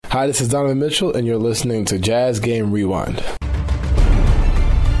Hi, this is Donovan Mitchell, and you're listening to Jazz Game Rewind.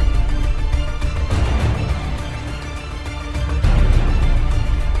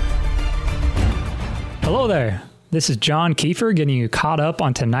 Hello there. This is John Kiefer getting you caught up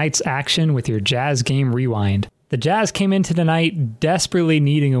on tonight's action with your Jazz Game Rewind. The Jazz came into tonight desperately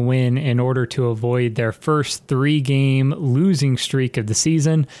needing a win in order to avoid their first 3-game losing streak of the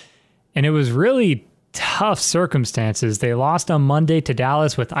season, and it was really tough circumstances. They lost on Monday to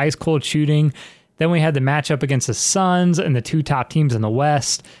Dallas with ice-cold shooting. Then we had the matchup against the Suns and the two top teams in the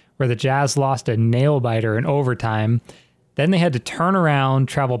West, where the Jazz lost a nail-biter in overtime. Then they had to turn around,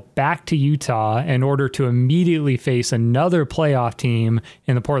 travel back to Utah in order to immediately face another playoff team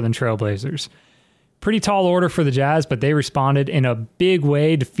in the Portland Trail Blazers. Pretty tall order for the Jazz, but they responded in a big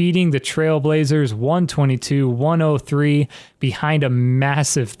way, defeating the Trail Blazers 122-103 behind a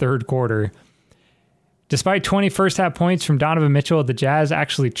massive third quarter. Despite 20 first-half points from Donovan Mitchell, the Jazz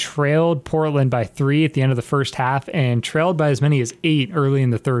actually trailed Portland by 3 at the end of the first half and trailed by as many as 8 early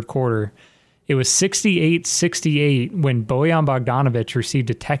in the third quarter. It was 68-68 when Bojan Bogdanovic received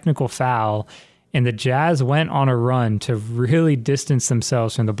a technical foul, and the Jazz went on a run to really distance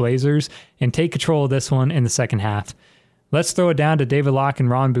themselves from the Blazers and take control of this one in the second half. Let's throw it down to David Locke and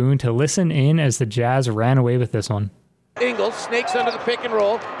Ron Boone to listen in as the Jazz ran away with this one. Ingles snakes under the pick and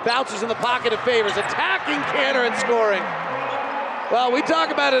roll, bounces in the pocket of Favors, attacking Kanter and scoring. Well, we talk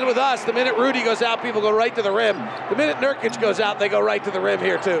about it with us. The minute Rudy goes out, people go right to the rim. The minute Nurkic goes out, they go right to the rim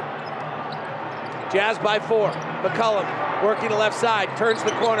here too. Jazz by 4. McCollum working the left side, turns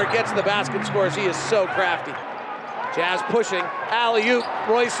the corner, gets the basket, scores. He is so crafty. Jazz pushing, alley-oop,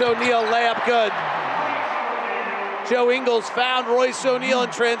 Royce O'Neal layup good. Joe Ingles found Royce O'Neal in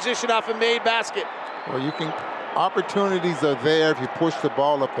transition off a made basket. Well, opportunities are there if you push the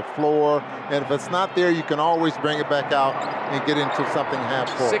ball up the floor, and if it's not there, you can always bring it back out and get into something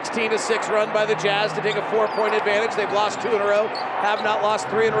half court. 16-6 run by the Jazz to take a 4-point advantage. They've lost 2 in a row, have not lost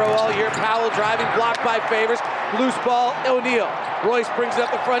 3 in a row all year. Powell driving, blocked by Favors. Loose ball, O'Neal. Royce brings it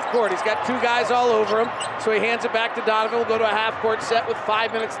up the front court. He's got 2 guys all over him, so he hands it back to Donovan. We'll go to a half-court set with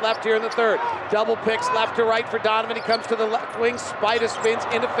 5 minutes left here in the third. Double picks left to right for Donovan. He comes to the left wing, Spida spins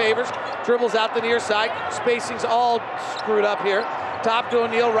into Favors, dribbles out the near side. Spacing's all screwed up here. Top to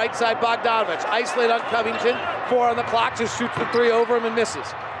O'Neal, right side Bogdanovic. Isolate on Covington, 4 on the clock, just shoots the 3 over him and misses.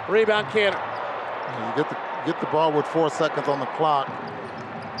 Rebound Kanter. You get the ball with 4 seconds on the clock.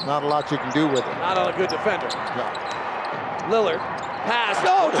 Not a lot you can do with it. Not on a good defender. No. Lillard, pass,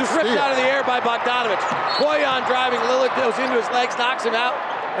 just ripped out of the air by Bogdanovic. Bojan driving, Lillard goes into his legs, knocks him out,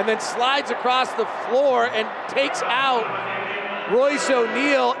 and then slides across the floor and takes out Royce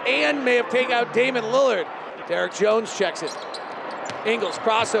O'Neal and may have taken out Damian Lillard. Derek Jones checks it. Ingles,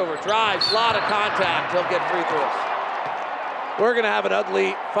 crossover, drives, a lot of contact. He'll get free throws. We're going to have an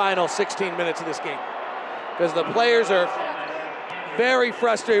ugly final 16 minutes of this game because the players are very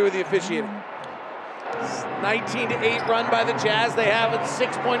frustrated with the officiating. 19-8 run by the Jazz. They have a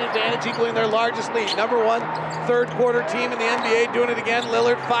 6-point advantage, equaling their largest lead. Number 1 third quarter team in the NBA doing it again.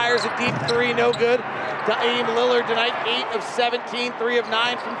 Lillard fires a deep 3, no good. Dame Lillard tonight, 8 of 17, 3 of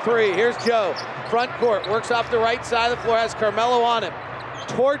 9 from 3. Here's Joe, front court, works off the right side of the floor, has Carmelo on him.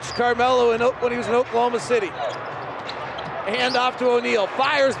 Torched Carmelo when he was in Oklahoma City. Hand off to O'Neal,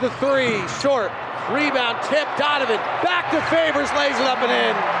 fires the 3, short. Rebound, tip, Donovan, back to Favors, lays it up and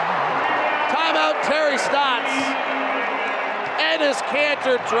in. Timeout, Terry Stotts. Enes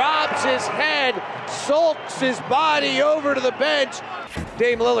Kanter drops his head, sulks his body over to the bench.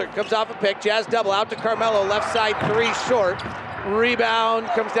 Dame Lillard comes off a pick, Jazz double out to Carmelo, left side 3 short. Rebound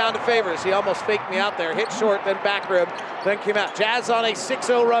comes down to Favors. He almost faked me out there, hit short, then back rim, then came out. Jazz on a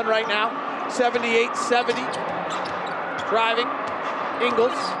 6-0 run right now, 78-70. Driving,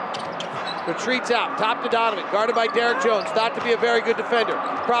 Ingles. Retreats out, top to Donovan, guarded by Derek Jones, thought to be a very good defender.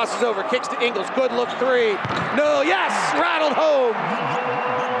 Crosses over, kicks to Ingles, good look 3. No, yes, rattled home.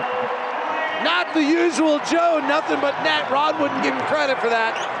 Not the usual Joe, nothing but net. Ron wouldn't give him credit for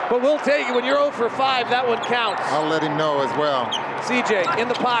that, but we'll take it. When you're 0 for 5, that one counts. I'll let him know as well. CJ in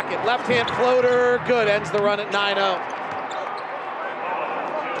the pocket, left-hand floater, good, ends the run at 9-0.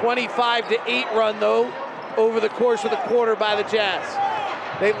 25-8 run, though, over the course of the quarter by the Jazz.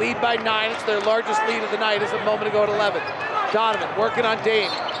 They lead by 9. It's their largest lead of the night as a moment ago at 11. Donovan working on Dame.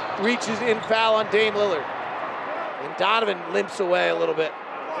 Reaches in foul on Dame Lillard. And Donovan limps away a little bit.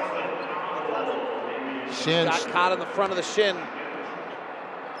 Shin. Got caught in the front of the shin.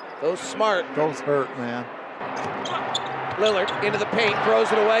 Those smart. Those hurt, man. Lillard into the paint,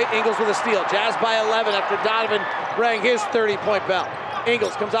 throws it away. Ingles with a steal. Jazz by 11 after Donovan rang his 30-point bell.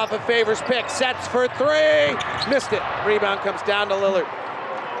 Ingles comes off a Favors pick, sets for 3. Missed it. Rebound comes down to Lillard.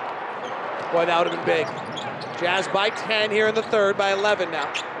 Boy, that would have been big. Jazz by 10 here in the third, by 11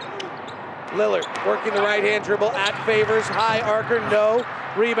 now. Lillard working the right-hand dribble at Favors. High arcer, no.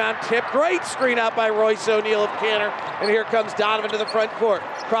 Rebound tip. Great screen out by Royce O'Neal of Cantor. And here comes Donovan to the front court.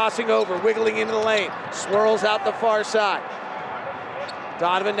 Crossing over, wiggling into the lane. Swirls out the far side.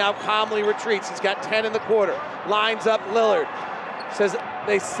 Donovan now calmly retreats. He's got 10 in the quarter. Lines up Lillard. Says,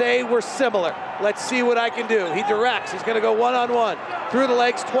 they say we're similar. Let's see what I can do. He directs. He's going to go one-on-one. Through the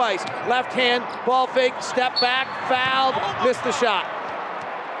legs twice. Left hand, ball fake, step back, fouled, missed the shot.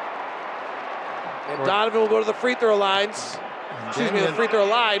 And Donovan will go to the free throw lines. The free throw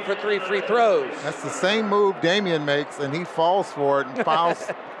line for 3 free throws. That's the same move Damian makes, and he falls for it and fouls.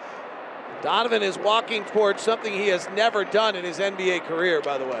 Donovan is walking towards something he has never done in his NBA career,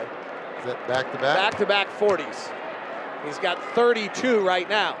 by the way. Is that back-to-back? Back-to-back 40s. He's got 32 right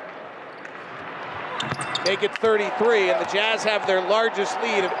now. Make it 33, and the Jazz have their largest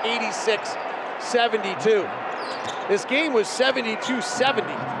lead of 86-72. This game was 72-70.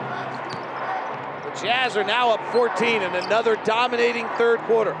 The Jazz are now up 14 in another dominating third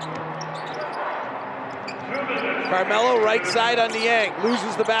quarter. Carmelo right side on Niang,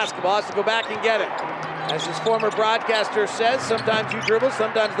 loses the basketball, has to go back and get it. As his former broadcaster says, sometimes you dribble,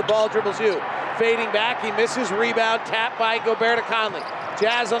 sometimes the ball dribbles you. Fading back, he misses, rebound, tap by Gobert to Conley.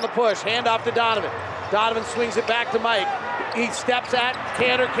 Jazz on the push, handoff to Donovan. Donovan swings it back to Mike. He steps at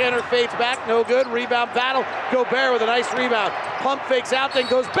Cantor. Cantor fades back, no good. Rebound battle. Gobert with a nice rebound. Pump fakes out, then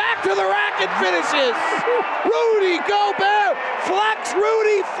goes back to the rack and finishes. Rudy Gobert, flex,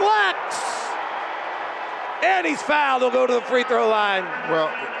 Rudy flex. And he's fouled. He'll go to the free throw line.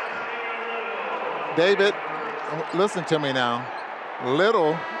 Well, David, listen to me now.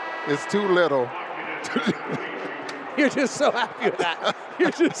 Little is too little. You're just so happy with that. You're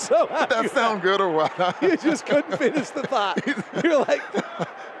just so happy. That sound good or what? You just couldn't finish the thought. You're like...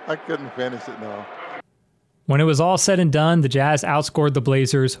 I couldn't finish it, no. When it was all said and done, the Jazz outscored the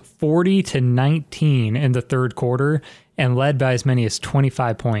Blazers 40-19 in the third quarter and led by as many as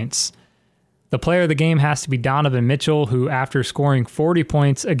 25 points. The player of the game has to be Donovan Mitchell, who, after scoring 40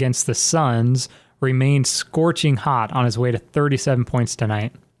 points against the Suns, remained scorching hot on his way to 37 points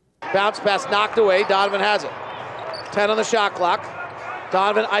tonight. Bounce pass knocked away. Donovan has it. 10 on the shot clock.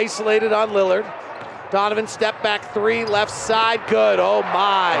 Donovan isolated on Lillard. Donovan step back 3, left side, good. Oh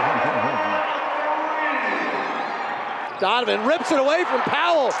my. Donovan rips it away from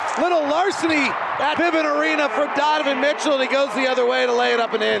Powell. Little larceny at Vivint Arena from Donovan Mitchell, and he goes the other way to lay it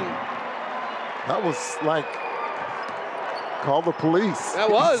up and in. That was like, call the police. That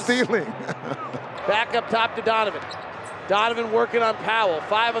was. Stealing. Back up top to Donovan. Donovan working on Powell.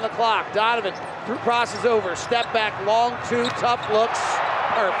 5 on the clock. Donovan crosses over. Step back, long 2, tough looks.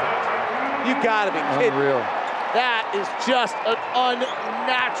 Perfect. You gotta be kidding. Unreal. That is just an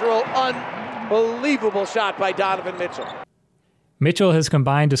unnatural, unbelievable shot by Donovan Mitchell. Mitchell has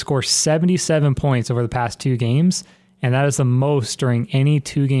combined to score 77 points over the past 2 games, and that is the most during any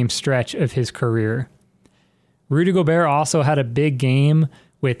 2-game stretch of his career. Rudy Gobert also had a big game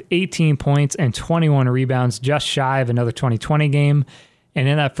with 18 points and 21 rebounds, just shy of another 2020 game. And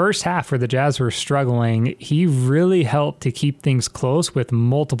in that first half where the Jazz were struggling, he really helped to keep things close with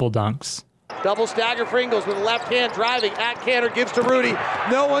multiple dunks. Double stagger for Ingles with the left hand driving at Cantor, gives to Rudy.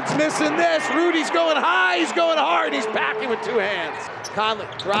 No one's missing this. Rudy's going high, he's going hard, he's packing with 2 hands. Conley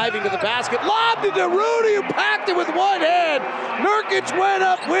driving to the basket, lobbed it to Rudy, who packed it with 1 hand. Nurkic went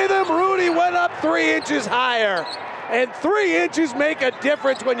up with him, Rudy went up 3 inches higher. And 3 inches make a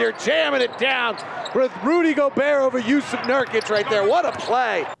difference when you're jamming it down with Rudy Gobert over Yusuf Nurkic right there. What a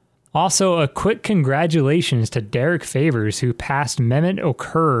play. Also, a quick congratulations to Derek Favors, who passed Mehmet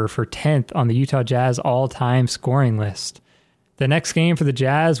Okur for 10th on the Utah Jazz all-time scoring list. The next game for the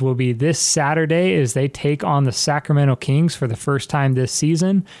Jazz will be this Saturday as they take on the Sacramento Kings for the first time this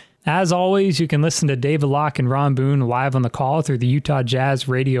season. As always, you can listen to David Locke and Ron Boone live on the call through the Utah Jazz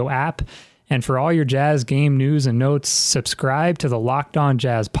radio app. And for all your Jazz game news and notes, subscribe to the Locked On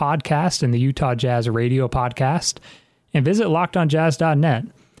Jazz podcast and the Utah Jazz radio podcast, and visit LockedOnJazz.net.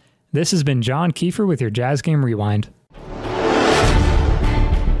 This has been John Kiefer with your Jazz Game Rewind.